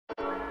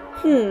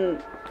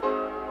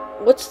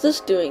What's this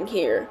doing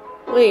here?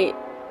 Wait,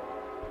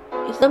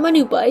 is that my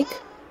new bike?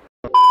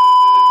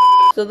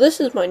 So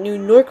this is my new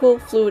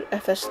Norco Fluid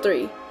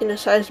FS3 in a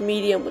size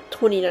medium with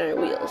 29er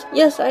wheels.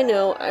 Yes, I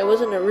know, I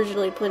wasn't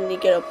originally planning to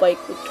get a bike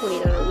with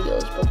 29er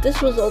wheels, but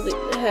this was all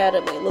they had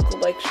at my local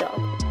bike shop.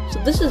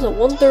 So this is a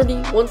 130,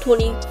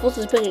 120 full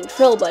suspension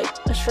trail bike,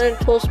 a Strand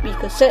 12-speed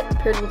cassette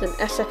paired with an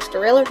SX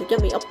derailleur to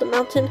get me up the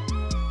mountain.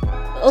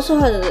 It also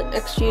has an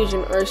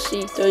X-Fusion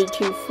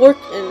RC32 fork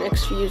and an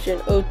X-Fusion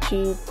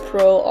O2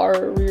 Pro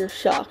R rear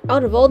shock.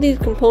 Out of all these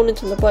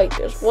components on the bike,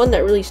 there's one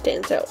that really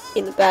stands out,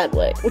 in a bad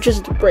way, which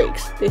is the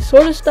brakes. They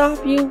sort of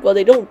stop you, but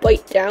they don't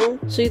bite down,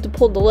 so you have to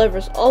pull the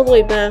levers all the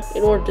way back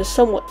in order to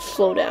somewhat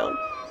slow down.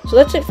 So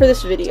that's it for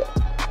this video.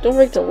 Don't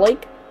forget to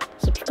like,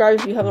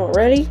 subscribe if you haven't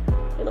already,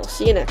 and I'll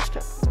see you next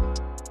time.